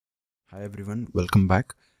Hi everyone, welcome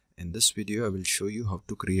back. In this video, I will show you how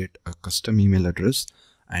to create a custom email address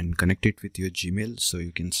and connect it with your Gmail so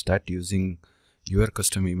you can start using your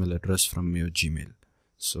custom email address from your Gmail.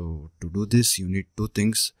 So to do this, you need two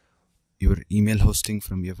things: your email hosting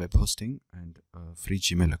from your web hosting and a free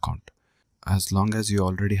Gmail account. As long as you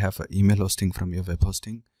already have an email hosting from your web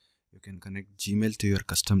hosting, you can connect Gmail to your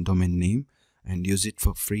custom domain name and use it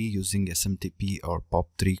for free using SMTP or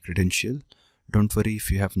POP3 credential. Don't worry if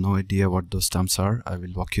you have no idea what those terms are, I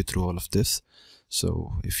will walk you through all of this.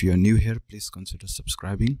 So if you are new here, please consider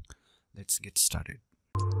subscribing. Let's get started.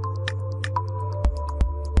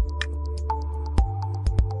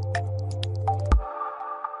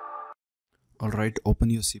 Alright,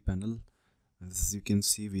 open your cPanel. As you can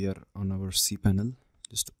see, we are on our cPanel.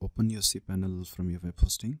 Just open your cPanel from your web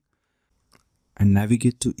hosting and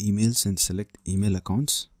navigate to emails and select email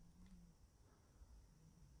accounts.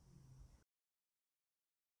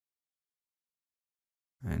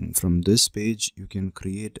 And from this page, you can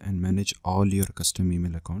create and manage all your custom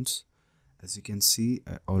email accounts. As you can see,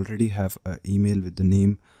 I already have an email with the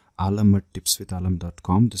name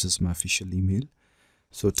alam@tipswithalam.com. This is my official email.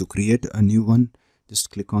 So to create a new one,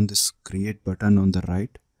 just click on this create button on the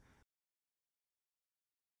right.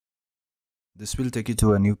 This will take you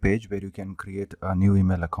to a new page where you can create a new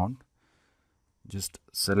email account. Just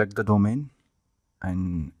select the domain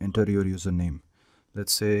and enter your username.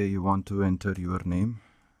 Let's say you want to enter your name.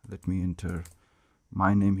 Let me enter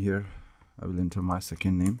my name here. I will enter my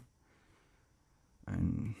second name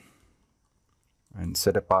and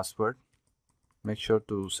set a password. Make sure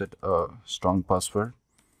to set a strong password.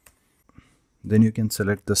 Then you can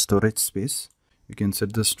select the storage space. You can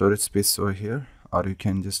set the storage space over here, or you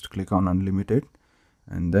can just click on unlimited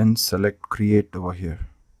and then select create over here.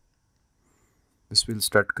 This will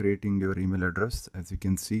start creating your email address. As you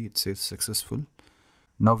can see, it says successful.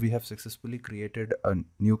 Now we have successfully created a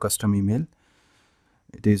new custom email.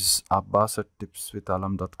 It is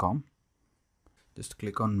abbas@tipswithalam.com. Just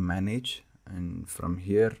click on manage, and from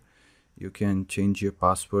here you can change your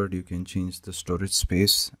password, you can change the storage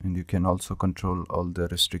space, and you can also control all the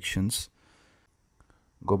restrictions.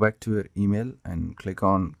 Go back to your email and click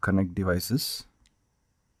on connect devices.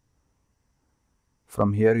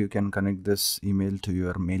 From here you can connect this email to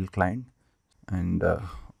your mail client and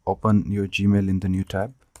open your Gmail in the new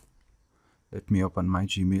tab. Let me open my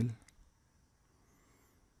Gmail.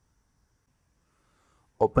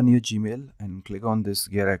 Open your Gmail and click on this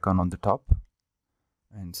gear icon on the top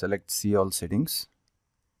and select see all settings.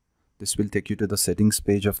 This will take you to the settings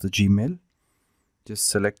page of the Gmail. Just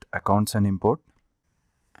select accounts and import,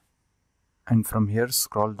 and from here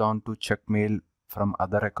scroll down to check mail from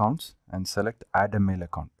other accounts and select add a mail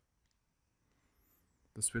account.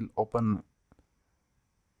 This will open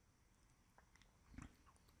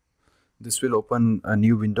a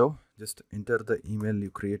new window. Just enter the email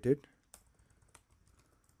you created,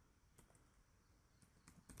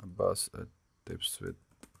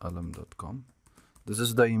 abbas@tipswithalam.com. This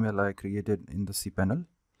is the email I created in the cPanel.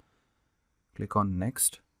 Click on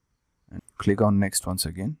next and click on next once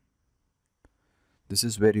again. This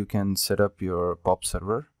is where you can set up your POP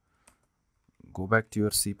server. Go back to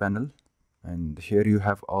your cPanel and here you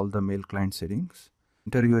have all the mail client settings.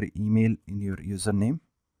 Enter your email in your username.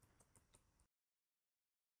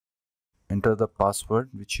 Enter the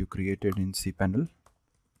password which you created in cPanel.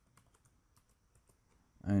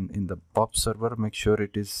 And in the POP server, make sure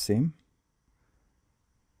it is same.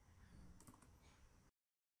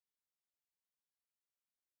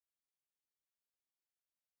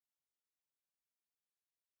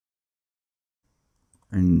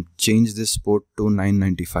 And change this port to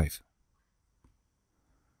 995.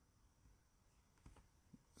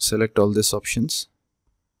 Select all these options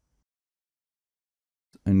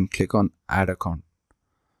and click on add account.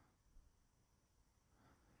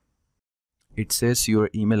 It says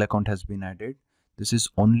your email account has been added. This is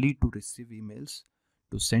only to receive emails.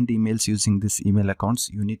 To send emails using this email accounts,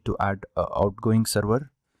 you need to add an outgoing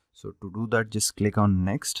server. So to do that, just click on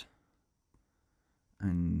next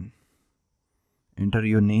and enter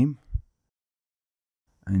your name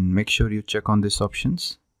and make sure you check on these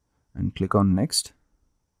options and click on next.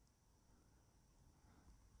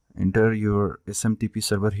 Enter your SMTP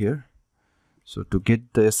server here. So to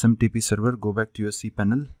get the SMTP server, go back to your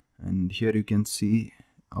cPanel and here you can see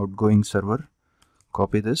outgoing server.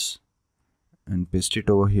 Copy this and paste it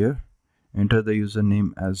over here. Enter the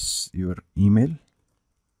username as your email.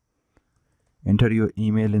 Enter your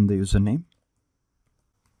email in the username.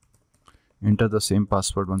 Enter the same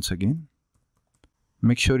password once again.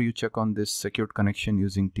 Make sure you check on this secured connection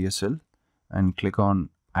using TSL and click on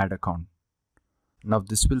add account. Now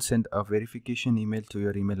this will send a verification email to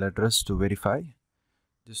your email address to verify.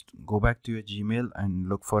 Just go back to your Gmail and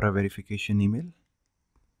look for a verification email.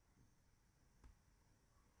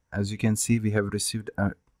 As you can see, we have received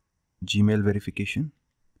a Gmail verification.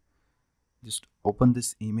 Just open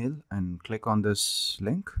this email and click on this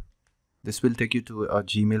link. This will take you to a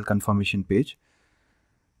Gmail confirmation page.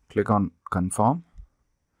 Click on confirm.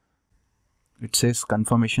 It says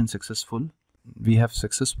confirmation successful. We have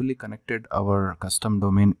successfully connected our custom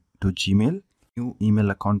domain to Gmail. New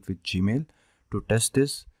email account with Gmail. To test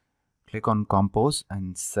this, click on compose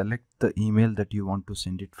and select the email that you want to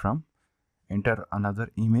send it from. Enter another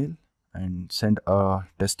email and send a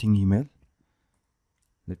testing email.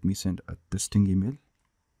 Let me send a testing email.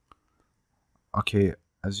 Okay,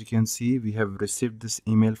 as you can see, we have received this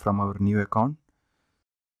email from our new account.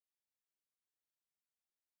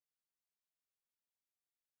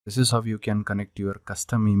 This is how you can connect your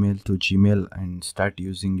custom email to Gmail and start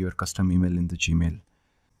using your custom email in the Gmail.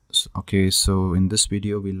 So in this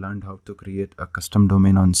video, we learned how to create a custom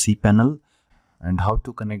domain on Cpanel and how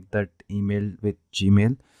to connect that email with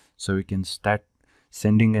Gmail so we can start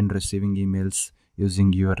sending and receiving emails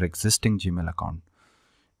using your existing Gmail account.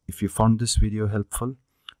 If you found this video helpful,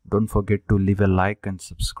 don't forget to leave a like and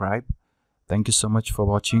subscribe. Thank you so much for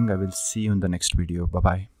watching. I will see you in the next video.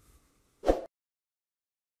 Bye-bye.